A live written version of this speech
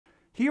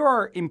Here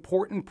are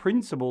important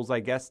principles, I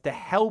guess, to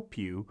help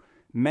you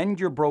mend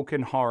your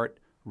broken heart,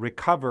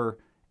 recover,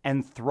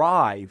 and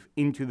thrive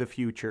into the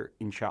future,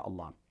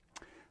 inshallah.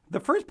 The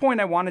first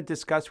point I want to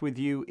discuss with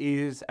you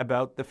is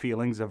about the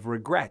feelings of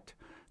regret.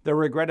 The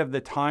regret of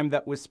the time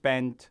that was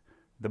spent,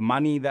 the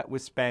money that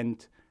was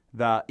spent,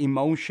 the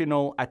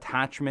emotional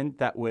attachment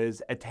that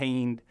was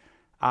attained,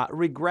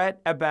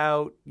 regret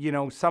about,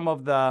 some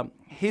of the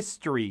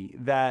history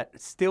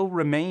that still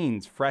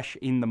remains fresh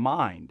in the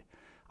mind.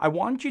 I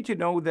want you to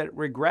know that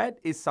regret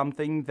is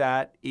something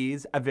that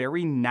is a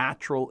very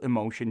natural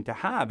emotion to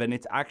have, and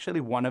it's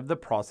actually one of the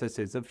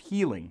processes of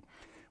healing.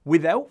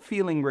 Without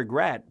feeling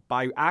regret,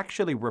 by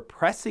actually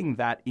repressing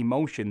that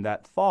emotion,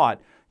 that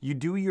thought, you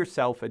do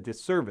yourself a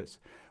disservice.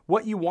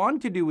 What you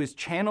want to do is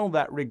channel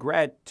that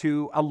regret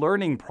to a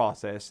learning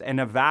process and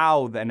a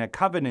vow and a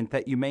covenant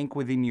that you make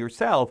within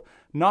yourself,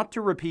 not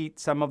to repeat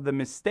some of the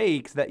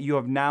mistakes that you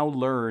have now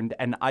learned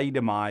and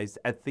itemized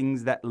as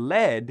things that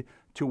led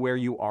to where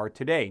you are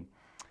today.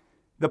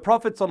 The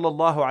Prophet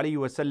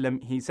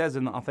ﷺ, he says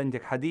in the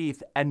authentic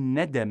hadith,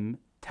 "An-nadam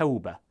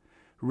tawbah."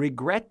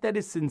 Regret that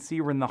is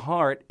sincere in the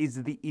heart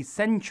is the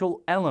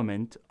essential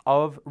element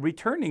of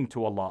returning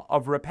to Allah,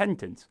 of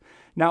repentance.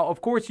 Now, of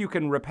course, you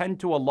can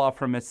repent to Allah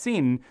from a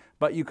sin,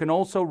 but you can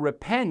also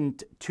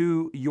repent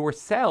to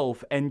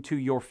yourself and to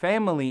your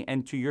family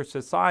and to your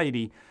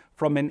society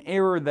from an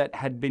error that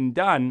had been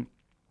done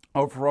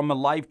or from a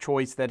life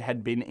choice that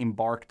had been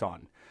embarked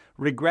on.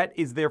 Regret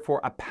is therefore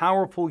a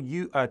powerful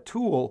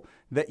tool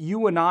that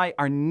you and I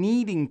are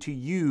needing to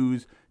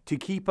use to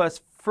keep us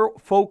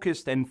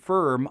focused and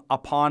firm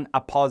upon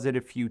a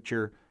positive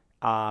future,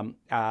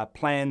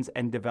 plans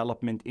and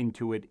development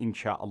into it,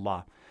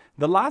 inshallah.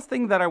 The last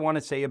thing that I want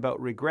to say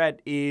about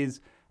regret is,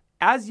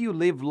 as you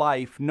live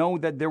life, know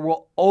that there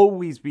will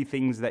always be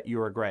things that you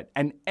regret.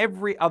 And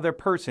every other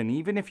person,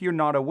 even if you're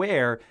not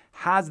aware,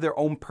 has their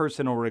own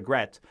personal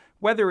regrets.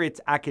 Whether it's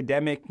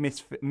academic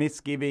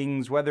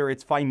misgivings, whether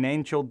it's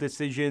financial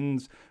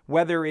decisions,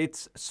 whether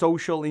it's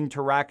social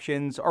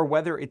interactions, or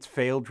whether it's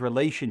failed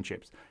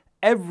relationships.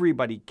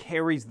 Everybody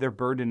carries their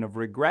burden of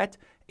regret.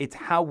 It's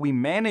how we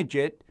manage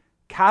it,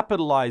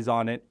 capitalize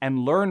on it, and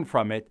learn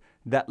from it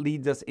that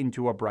leads us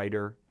into a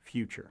brighter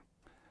future.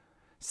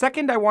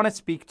 Second, I want to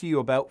speak to you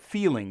about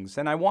feelings,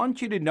 and I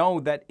want you to know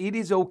that it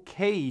is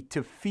okay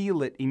to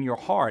feel it in your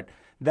heart,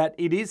 that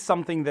it is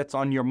something that's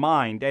on your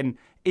mind, and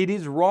it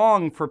is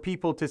wrong for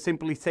people to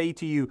simply say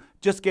to you,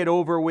 just get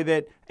over with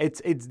it,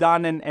 it's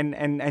done,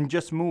 and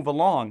just move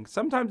along.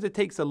 Sometimes it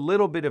takes a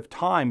little bit of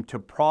time to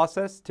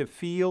process, to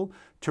feel,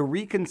 to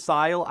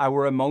reconcile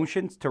our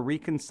emotions, to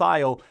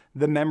reconcile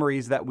the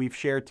memories that we've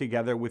shared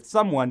together with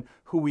someone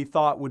who we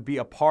thought would be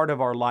a part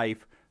of our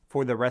life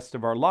for the rest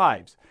of our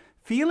lives.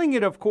 Feeling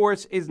it, of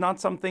course, is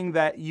not something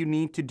that you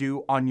need to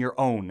do on your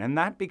own, and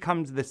that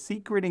becomes the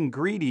secret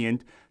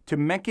ingredient to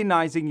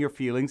mechanizing your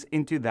feelings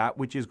into that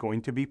which is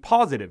going to be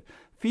positive.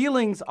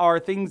 Feelings are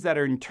things that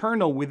are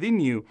internal within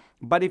you,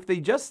 but if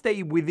they just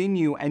stay within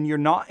you and you're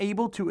not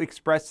able to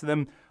express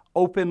them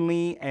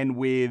openly and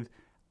with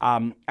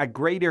a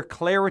greater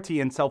clarity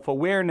and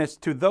self-awareness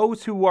to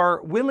those who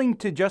are willing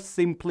to just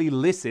simply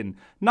listen,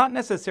 not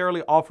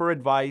necessarily offer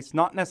advice,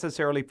 not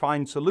necessarily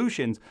find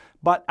solutions,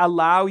 but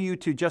allow you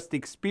to just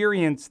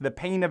experience the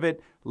pain of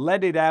it,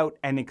 let it out,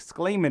 and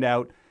exclaim it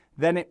out,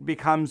 then it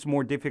becomes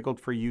more difficult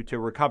for you to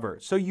recover.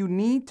 So you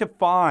need to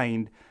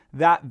find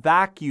that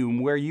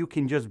vacuum where you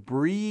can just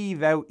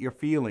breathe out your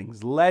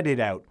feelings, let it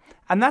out.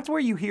 And that's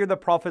where you hear the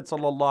Prophet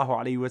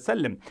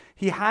ﷺ.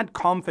 He had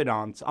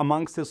confidants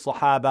amongst his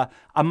Sahaba,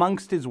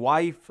 amongst his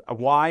wives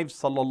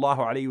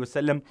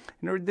ﷺ.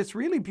 And this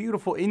really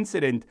beautiful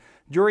incident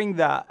during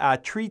the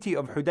Treaty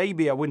of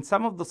Hudaybiyah, when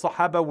some of the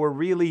Sahaba were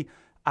really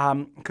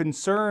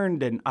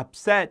concerned and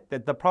upset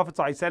that the Prophet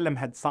ﷺ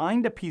had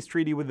signed a peace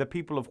treaty with the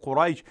people of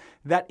Quraysh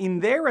that in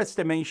their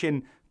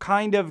estimation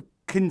kind of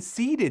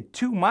conceded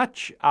too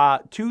much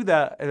to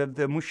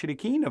the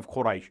mushrikeen of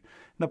Quraysh.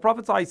 The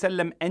Prophet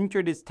ﷺ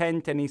entered his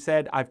tent and he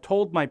said, I've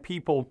told my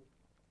people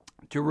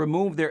to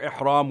remove their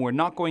ihram, we're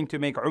not going to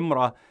make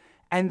umrah.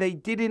 And they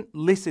didn't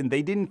listen,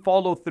 they didn't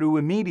follow through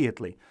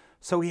immediately.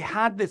 So he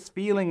had this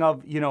feeling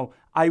of,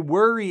 I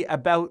worry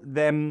about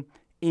them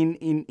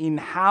in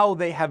how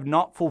they have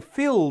not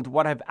fulfilled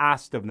what I've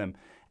asked of them.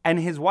 And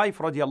his wife,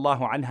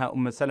 radiallahu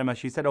anha, Salama,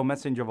 she said, O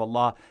Messenger of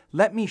Allah,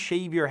 let me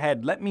shave your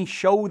head. Let me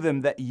show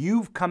them that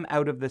you've come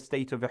out of the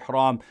state of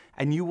ihram,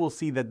 and you will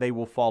see that they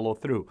will follow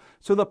through.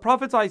 So the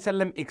Prophet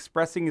ﷺ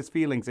expressing his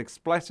feelings,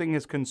 expressing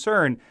his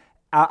concern,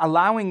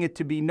 allowing it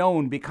to be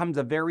known becomes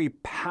a very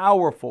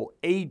powerful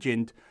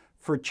agent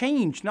for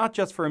change, not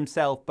just for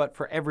himself, but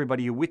for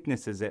everybody who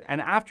witnesses it.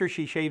 And after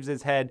she shaves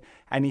his head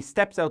and he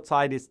steps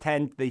outside his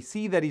tent, they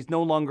see that he's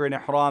no longer in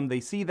ihram, they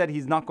see that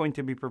he's not going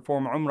to be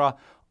performing umrah.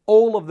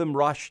 All of them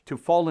rush to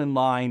fall in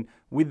line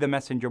with the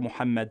Messenger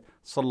Muhammad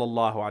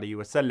sallallahu alaihi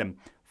wasallam.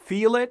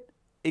 Feel it,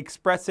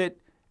 express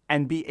it,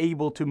 and be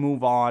able to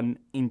move on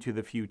into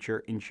the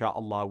future,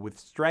 inshallah, with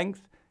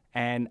strength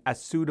and a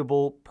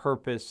suitable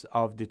purpose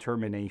of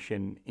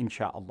determination,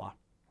 inshallah.